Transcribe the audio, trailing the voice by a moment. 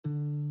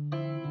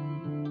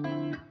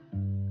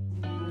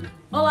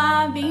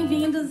Olá,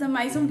 bem-vindos a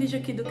mais um vídeo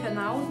aqui do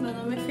canal. Meu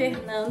nome é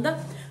Fernanda.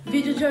 O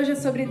vídeo de hoje é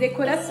sobre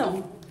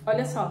decoração.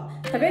 Olha só,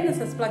 tá vendo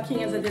essas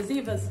plaquinhas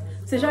adesivas?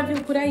 Você já viu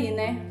por aí,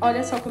 né?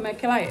 Olha só como é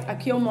que ela é.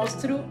 Aqui eu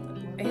mostro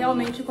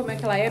realmente como é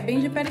que ela é,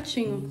 bem de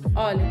pertinho.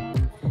 Olha,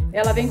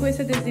 ela vem com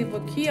esse adesivo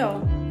aqui, ó,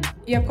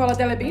 e a cola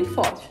dela é bem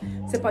forte.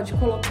 Você pode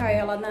colocar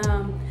ela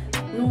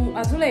no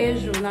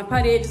azulejo, na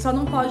parede, só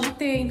não pode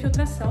ter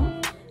infiltração.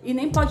 E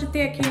nem pode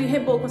ter aquele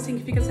reboco assim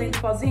que fica saindo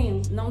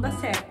pozinho, não dá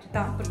certo,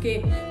 tá?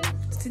 Porque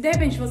se de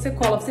repente você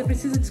cola, você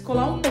precisa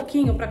descolar um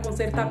pouquinho pra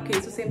consertar, porque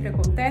isso sempre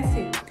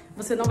acontece,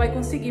 você não vai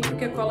conseguir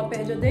porque a cola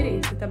perde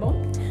aderência, tá bom?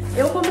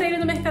 Eu comprei ele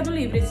no Mercado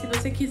Livre, se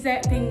você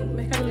quiser, tem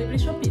Mercado Livre e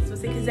Shopee, se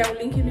você quiser o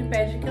link me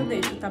pede que eu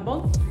deixo, tá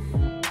bom?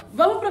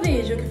 Vamos pro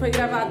vídeo que foi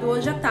gravado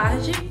hoje à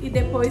tarde e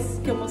depois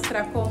que eu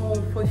mostrar como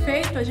foi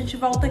feito, a gente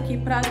volta aqui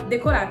pra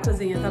decorar a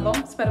cozinha, tá bom?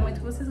 Espero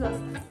muito que vocês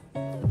gostem.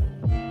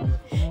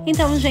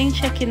 Então,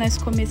 gente, aqui nós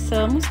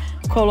começamos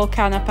a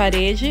colocar na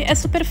parede. É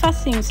super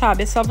facinho,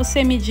 sabe? É só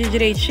você medir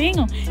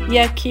direitinho. E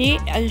aqui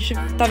a gente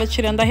tava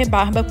tirando a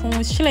rebarba com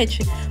o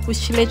estilete. O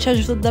estilete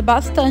ajuda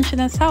bastante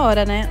nessa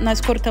hora, né?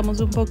 Nós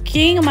cortamos um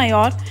pouquinho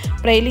maior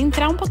pra ele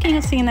entrar um pouquinho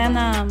assim, né,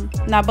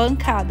 na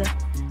bancada.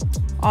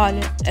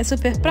 Olha, é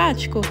super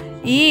prático.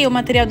 E o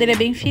material dele é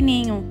bem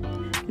fininho,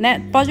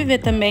 né? Pode ver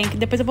também, que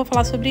depois eu vou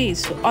falar sobre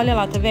isso. Olha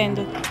lá, tá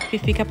vendo? Que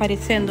fica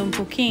aparecendo um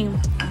pouquinho.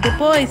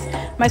 Depois,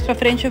 mais pra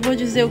frente, eu vou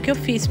dizer o que eu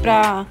fiz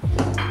pra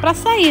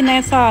sair,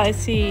 né,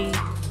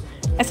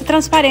 essa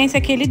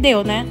transparência que ele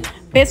deu, né?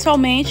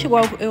 Pessoalmente,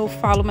 igual eu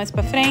falo mais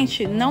pra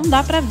frente, não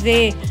dá pra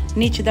ver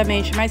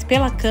nitidamente, mas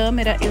pela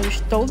câmera eu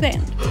estou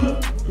vendo,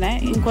 né?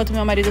 Enquanto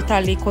meu marido tá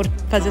ali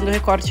fazendo o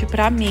recorte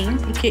pra mim,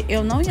 porque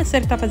eu não ia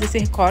acertar fazer esse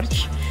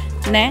recorte,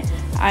 né?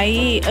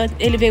 Aí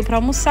ele veio pra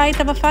almoçar e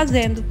tava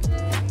fazendo.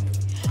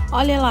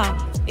 Olha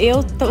lá.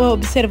 Eu tô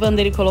observando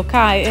ele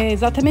colocar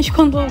exatamente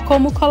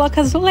como coloca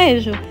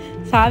azulejo,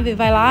 sabe?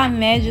 Vai lá,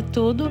 mede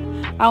tudo.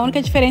 A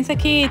única diferença é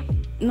que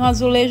no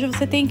azulejo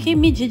você tem que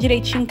medir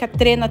direitinho com a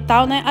trena e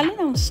tal, né? Ali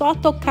não, só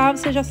tocar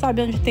você já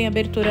sabe onde tem a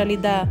abertura ali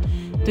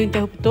do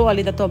interruptor,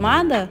 ali da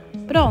tomada.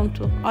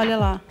 Pronto, olha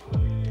lá.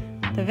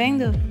 Tá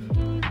vendo?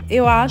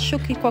 Eu acho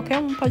que qualquer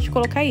um pode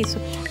colocar isso.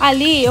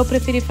 Ali eu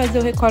preferi fazer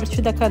o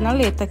recorte da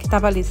canaleta que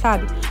tava ali,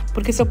 sabe?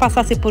 Porque se eu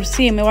passasse por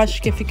cima, eu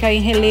acho que ia ficar em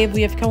relevo,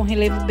 ia ficar um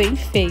relevo bem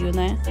feio,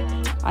 né?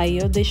 Aí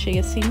eu deixei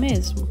assim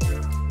mesmo.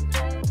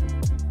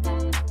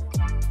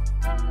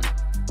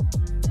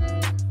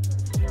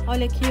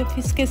 Olha aqui, eu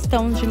fiz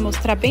questão de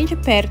mostrar bem de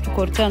perto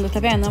cortando, tá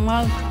vendo? É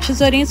uma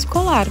tesourinha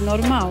escolar,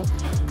 normal.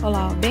 Olha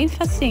lá, bem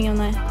facinho,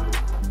 né?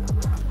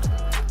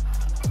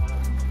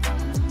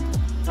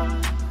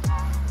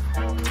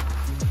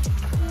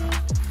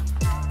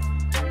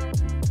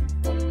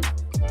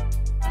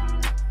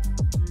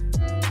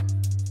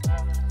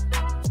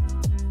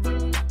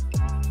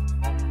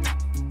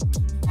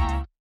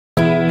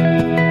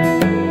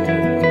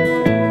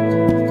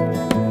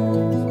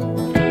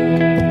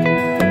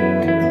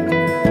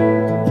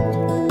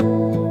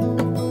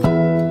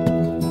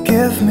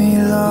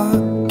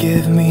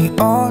 Give me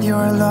all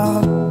your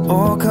love,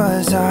 oh,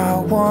 'cause I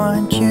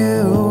want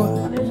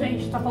you. Olha,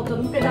 gente, tá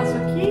faltando um pedaço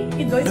aqui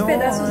e dois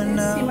pedaços em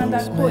cima da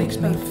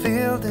coifa.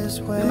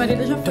 Meu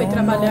marido já foi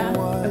trabalhar,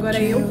 agora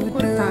eu vou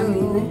cortar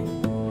ali, né?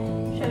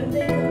 Já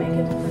dei também que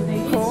eu vou fazer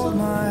isso.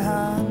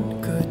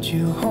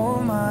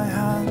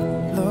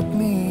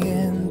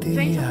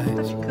 Gente, olha como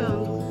tá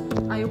ficando.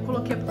 Aí eu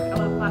coloquei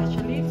aquela parte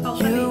ali,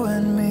 falta ali.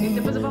 E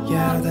depois eu vou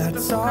arrumar as pra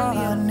colocar ali,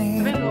 ó.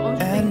 Tá vendo? Onde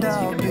tem que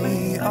fica bem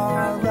mais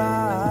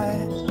destacado.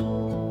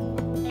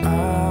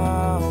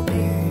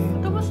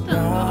 Eu tô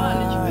gostando,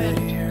 olha, de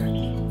perto.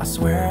 I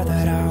swear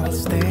that I'll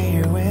stay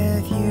here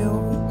with you.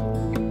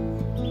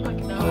 Olha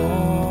que da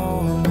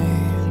hora.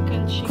 Esse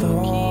cantinho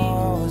aqui.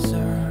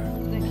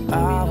 I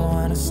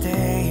wanna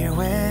stay here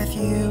with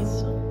you.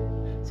 Isso.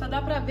 Só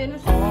dá pra ver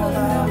nessa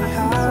câmera,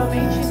 assim,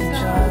 somente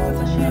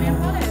essa cheirinha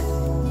aparece.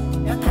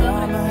 É a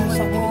câmera que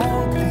eu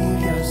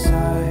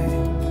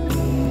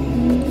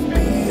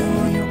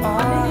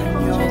olha ali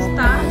como já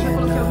está, já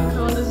coloquei o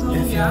micro-ondas no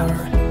lugar.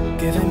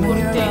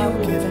 Cortei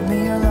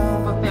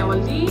o papel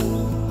ali,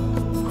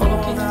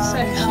 coloquei tudo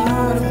certinho,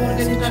 agora eu vou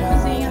organizar a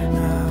cozinha,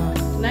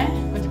 né?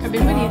 Vai ficar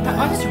bem bonita.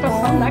 Olha a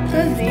situação da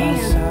cozinha.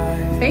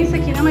 Pensa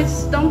que não,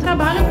 mas dá um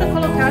trabalho pra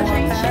colocar,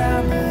 gente.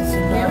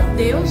 Meu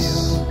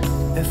Deus.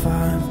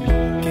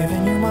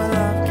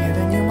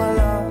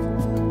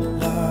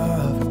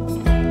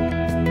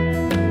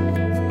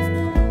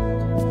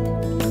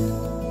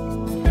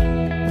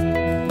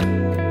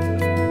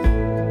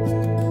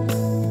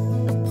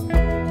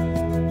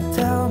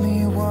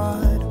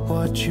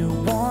 What you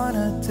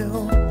wanna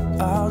do,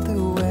 I'll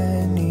do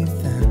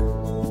anything.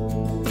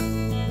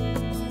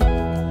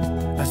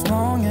 As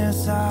long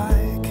as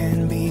I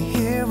can be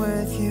here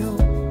with you,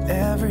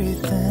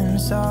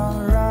 everything's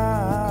alright.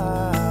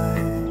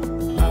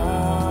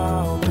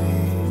 I'll be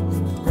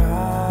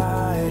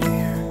right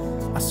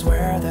here. I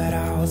swear that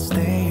I'll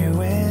stay here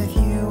with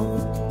you.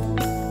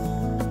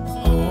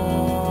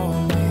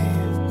 Hold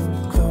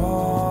me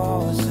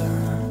closer.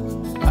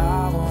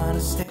 I wanna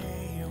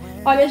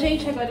Olha,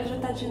 gente, agora já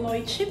tá de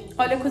noite.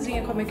 Olha a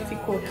cozinha como é que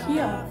ficou aqui,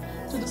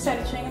 ó. Tudo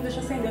certinho. Deixa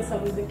eu acender essa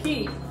luz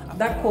aqui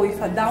da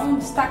coifa. Dá um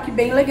destaque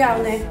bem legal,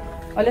 né?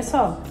 Olha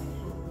só.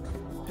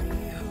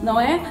 Não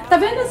é? Tá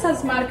vendo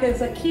essas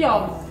marcas aqui,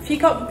 ó?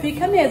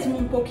 Fica mesmo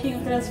um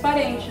pouquinho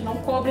transparente, não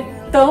cobre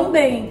tão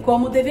bem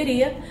como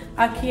deveria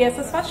aqui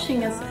essas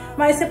faixinhas.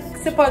 Mas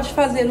você pode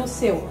fazer no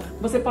seu.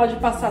 Você pode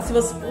passar, se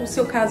o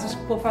seu caso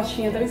for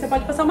faixinha também, você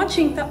pode passar uma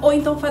tinta. Ou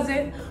então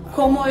fazer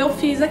como eu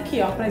fiz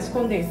aqui, ó, pra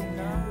esconder.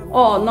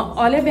 Ó,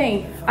 olha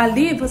bem,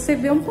 ali você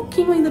vê um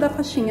pouquinho ainda da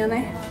faixinha,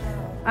 né?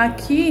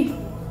 Aqui,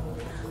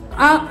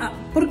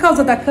 por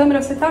causa da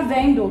câmera, você tá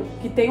vendo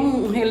que tem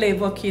um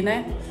relevo aqui,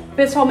 né?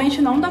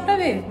 Pessoalmente não dá pra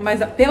ver,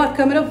 mas pela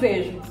câmera eu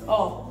vejo,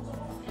 ó.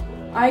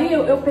 Aí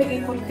eu peguei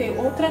e cortei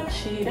outra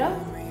tira,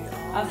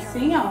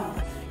 assim, ó.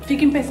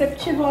 Fica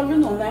imperceptível o olho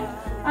nu, né?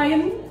 Aí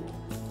ele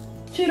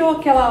tirou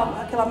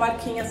aquela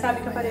marquinha,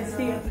 sabe, que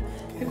aparecia.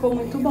 Ficou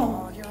muito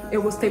bom.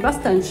 Eu gostei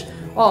bastante.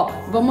 Ó,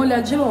 vamos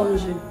olhar de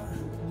longe.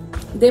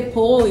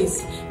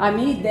 Depois, a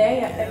minha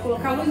ideia é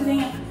colocar a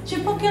luzinha,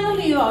 tipo aquela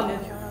ali, olha.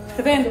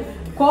 Tá vendo?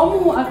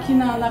 Como aqui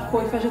na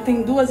coifa já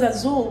tem duas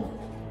azul,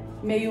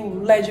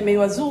 meio LED,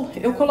 meio azul,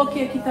 eu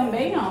coloquei aqui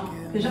também, ó,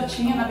 que já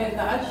tinha na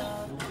verdade,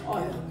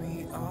 olha,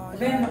 tá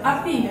vendo? A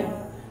pilha.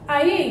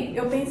 Aí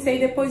eu pensei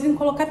depois em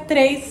colocar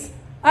 3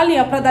 ali,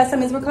 ó, pra dar essa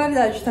mesma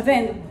claridade, tá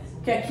vendo?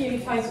 Que aqui ele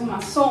faz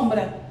uma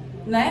sombra,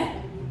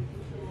 né?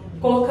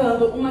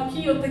 Colocando uma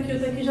aqui, outra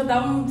aqui, já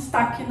dá um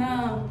destaque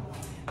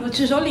no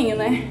tijolinho,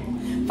 né?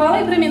 Fala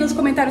aí pra mim nos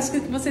comentários o que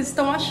vocês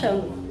estão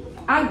achando.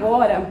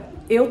 Agora,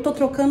 eu tô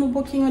trocando um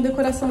pouquinho a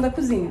decoração da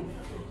cozinha.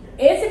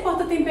 Esse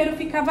porta-tempero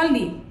ficava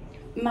ali.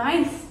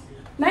 Mas,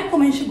 né,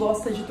 como a gente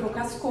gosta de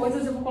trocar as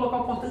coisas, eu vou colocar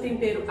o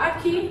porta-tempero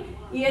aqui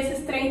e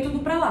esses trem tudo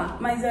pra lá.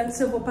 Mas antes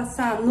eu vou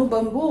passar no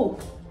bambu,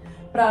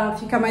 pra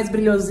ficar mais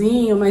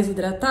brilhosinho, mais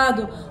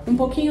hidratado, um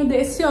pouquinho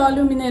desse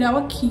óleo mineral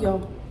aqui, ó.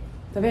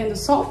 Tá vendo?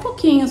 Só um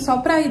pouquinho,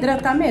 só pra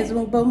hidratar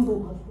mesmo o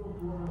bambu.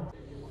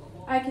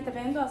 Aqui, tá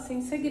vendo? Ó,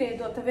 sem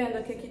segredo, ó. Tá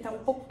vendo que aqui tá um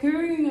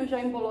pouquinho já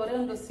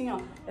embolorando assim, ó.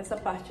 Essa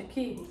parte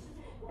aqui.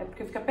 É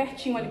porque fica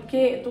pertinho ali,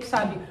 porque, tu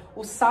sabe,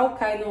 o sal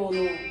cai no...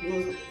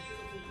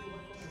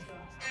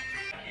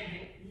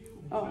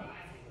 Ó.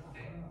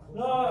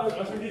 Não,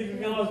 acho que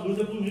aquelas luzes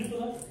é bonito,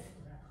 né?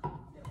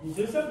 Não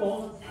sei se é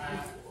bom, né?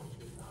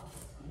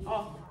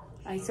 Ó,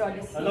 aí você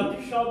olha assim. Mas dá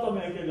pichal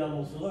também aquele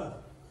anúncio, né?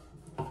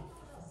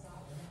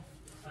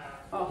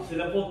 Ó. Se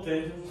ele é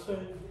potente, não sei.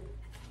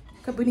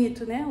 Fica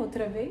bonito, né?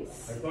 Outra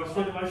vez. É que eu acho que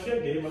ele mais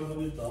cheguei, mais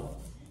bonitão.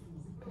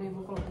 Peraí, eu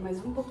vou colocar mais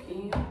um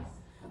pouquinho.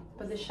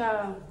 Pra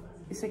deixar...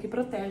 Isso aqui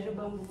protege o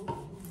bambu.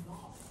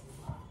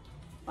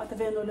 Ó, tá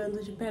vendo?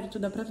 Olhando de perto,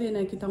 dá pra ver,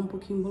 né? Que tá um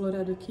pouquinho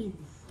embolorado aqui.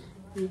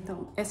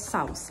 Então, é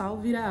sal. Sal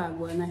vira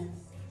água, né?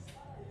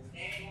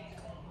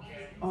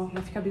 Ó,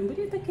 vai ficar bem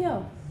bonito aqui,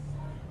 ó.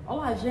 Ó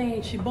lá,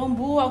 gente.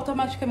 Bambu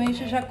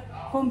automaticamente já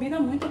combina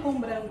muito com o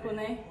branco,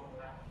 né?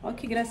 Ó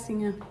que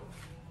gracinha.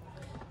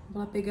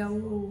 Vou lá pegar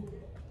o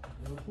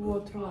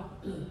outro lá.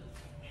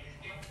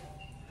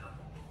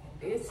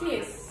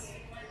 Esse.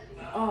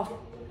 Ó.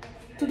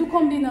 Tudo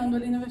combinando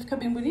ali, não vai ficar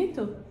bem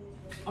bonito?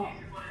 Ó.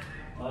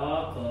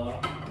 Ah,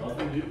 tá.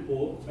 Nossa, de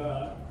pouco,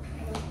 cara.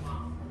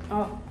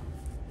 Ó.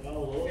 Tá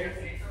louco.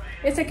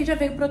 Esse aqui já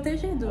veio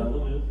protegido. Tá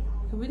bonito.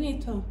 Fica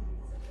bonito,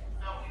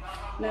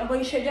 ó. Eu vou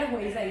encher de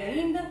arroz aí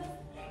ainda.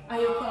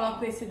 Aí eu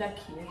coloco esse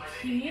daqui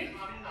aqui,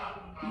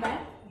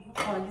 né?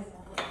 Olha,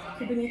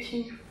 que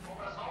bonitinho.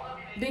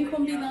 Bem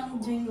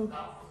combinandinho.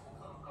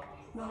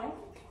 Não é?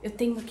 Eu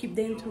tenho aqui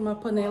dentro uma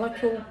panela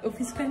que eu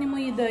fiz carne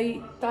moída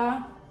e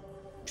tá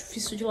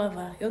difícil de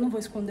lavar. Eu não vou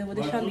esconder, eu vou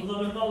deixar ali,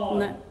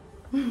 né?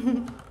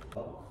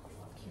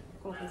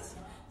 Coloca assim.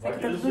 Isso aqui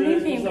tá tudo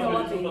limpinho pra eu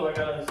lavei.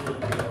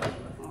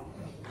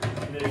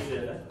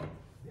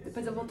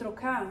 Depois eu vou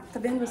trocar. Tá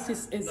vendo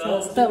essas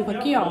tampas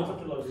aqui, ó?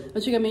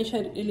 Antigamente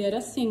ele era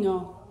assim,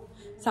 ó.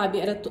 Sabe?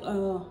 Era...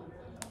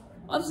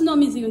 olha os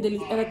nomezinhos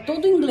dele. Era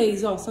todo em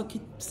inglês, ó. Só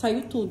que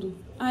saiu tudo.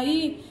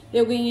 Aí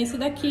eu ganhei esse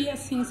daqui,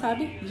 assim,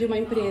 sabe? De uma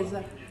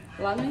empresa.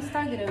 Lá no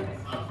Instagram.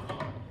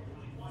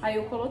 Aí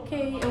eu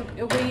coloquei.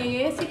 Eu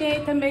ganhei esse e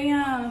ganhei também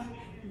a...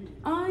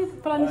 Ai,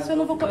 falando nisso, eu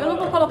não vou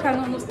colocar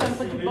nos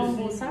tampas de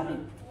bambu, sabe?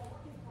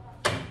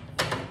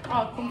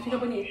 Ó, como fica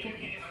bonito.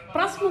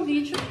 Próximo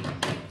vídeo,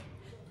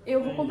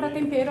 eu vou comprar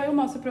tempero, aí eu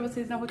mostro pra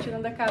vocês na rotina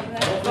da casa, né?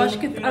 Eu acho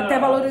que até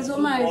valorizou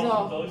mais,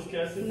 ó. Então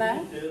esquece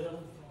né?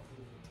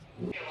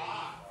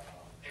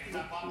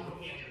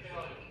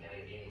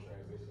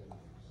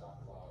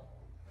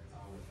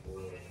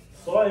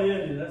 Só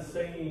ele, né?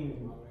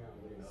 Sem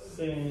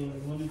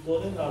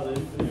monitor nem nada,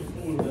 ele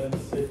puro, né?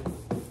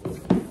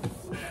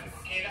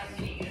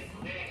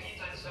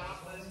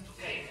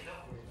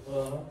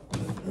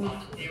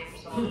 Eu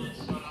precisava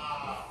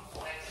adicionar o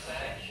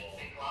headset, o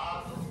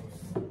teclado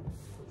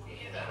e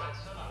vai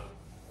adicionar.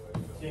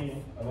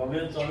 Sim, vai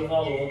aumentando o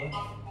valor, né?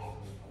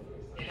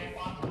 Ele é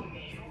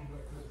 4.000.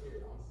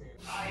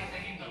 Ah, esse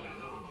aqui também eu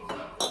tô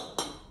usando.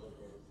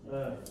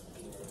 É.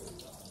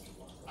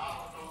 Ah, eu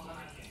tô usando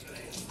aqui,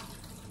 peraí.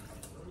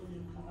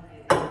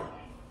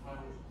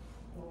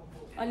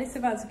 Olha esse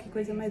vaso, que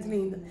coisa mais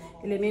linda.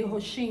 Ele é meio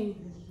roxinho.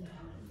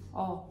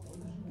 Ó,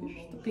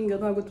 tô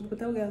pingando água tudo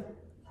quanto é lugar.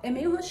 É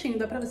meio roxinho,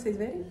 dá pra vocês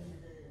verem?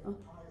 Ó.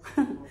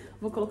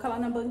 Vou colocar lá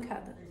na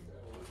bancada.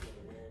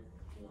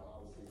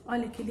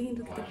 Olha que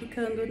lindo que tá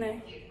ficando,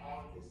 né?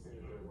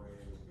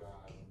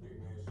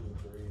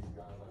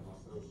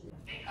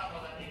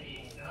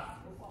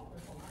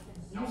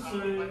 Não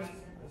sei.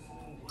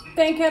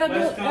 Tem que era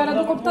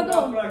do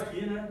computador. Pra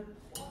aqui, né?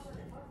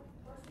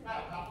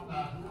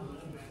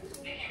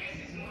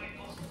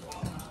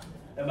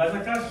 É mais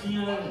a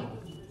caixinha, né,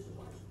 meu?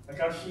 A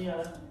caixinha,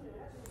 né?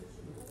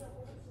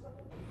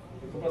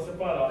 Ficou pra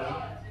separar,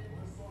 né?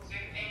 Você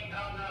tem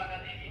entrado na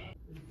academia.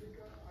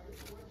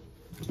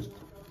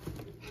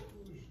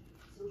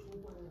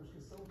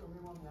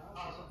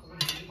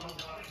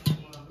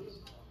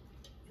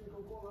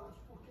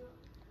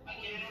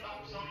 Aqui ele não dá a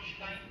opção de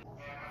ficar em.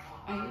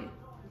 Aí.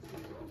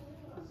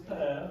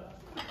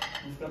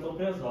 Não fica tão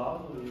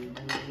pesado e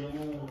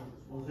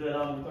não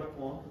gerar muita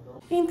conta.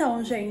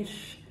 Então,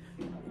 gente,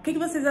 o que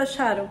vocês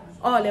acharam?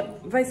 Olha,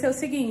 vai ser o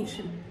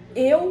seguinte,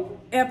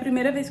 é a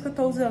primeira vez que eu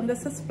tô usando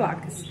essas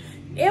placas.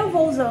 Eu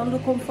vou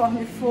usando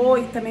conforme for,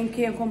 e também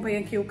quem acompanha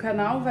aqui o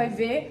canal vai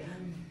ver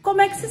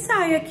como é que se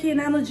sai aqui,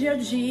 né, no dia a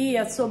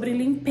dia, sobre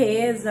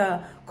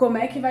limpeza, como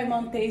é que vai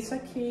manter isso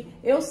aqui.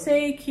 Eu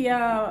sei que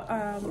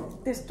a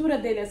textura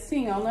dele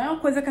assim, ó, não é uma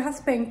coisa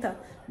carraspenta.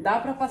 Dá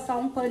pra passar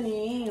um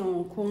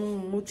paninho com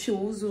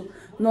multiuso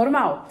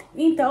normal.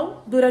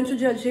 Então, durante o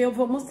dia a dia eu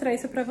vou mostrar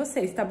isso pra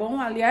vocês, tá bom?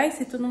 Aliás,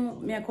 se tu não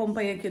me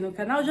acompanha aqui no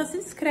canal, já se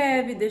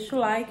inscreve, deixa o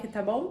like,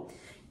 tá bom?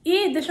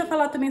 E deixa eu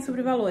falar também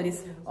sobre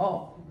valores.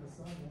 Ó,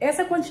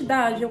 essa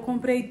quantidade eu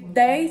comprei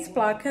 10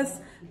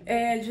 placas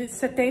de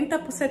 70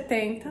 por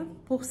 70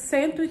 por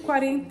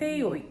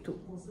 148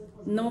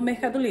 no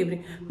Mercado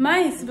Livre.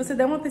 Mas se você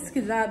der uma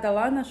pesquisada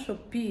lá na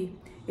Shopee,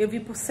 eu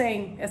vi por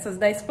 100 essas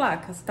 10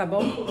 placas, tá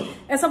bom?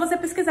 É só você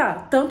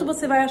pesquisar, tanto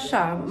você vai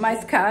achar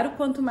mais caro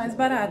quanto mais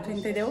barato,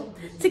 entendeu?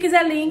 Se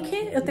quiser link,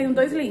 eu tenho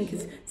 2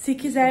 links. Se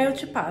quiser eu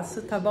te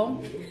passo, tá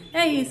bom?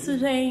 É isso,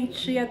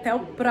 gente. Até o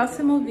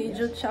próximo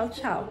vídeo. Tchau,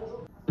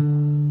 tchau.